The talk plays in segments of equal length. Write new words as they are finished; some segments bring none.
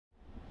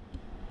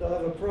They'll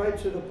have a parade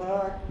to the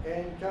park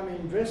and come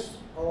in dress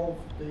of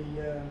the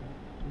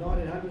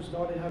 1900s,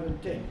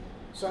 1910.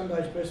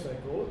 Sunday's best, they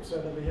call it.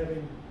 So they'll be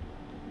having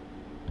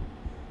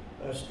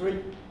a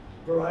street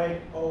parade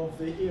of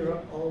the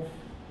era of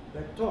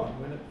that time,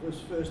 when it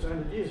was first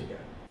 100 years ago.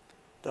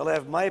 They'll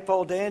have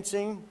maypole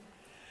dancing,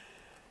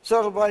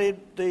 celebrated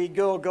the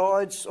Girl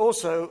Guides,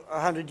 also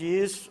 100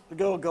 years. The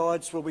Girl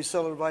Guides will be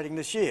celebrating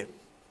this year.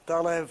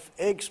 They'll have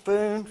egg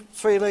spoon,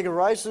 three-legged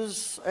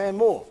races and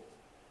more.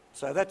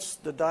 So that's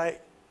the day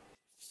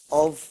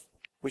of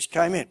which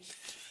came in.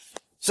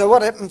 So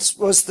what happens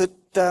was that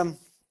I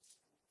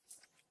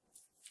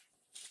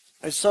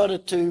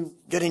decided to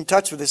get in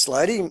touch with this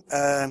lady,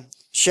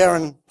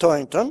 Sharon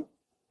Toyington,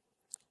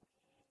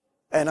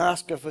 and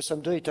ask her for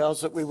some details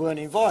that we weren't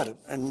invited.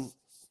 And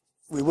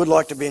we would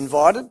like to be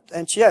invited,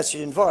 and she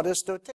invited us to attend.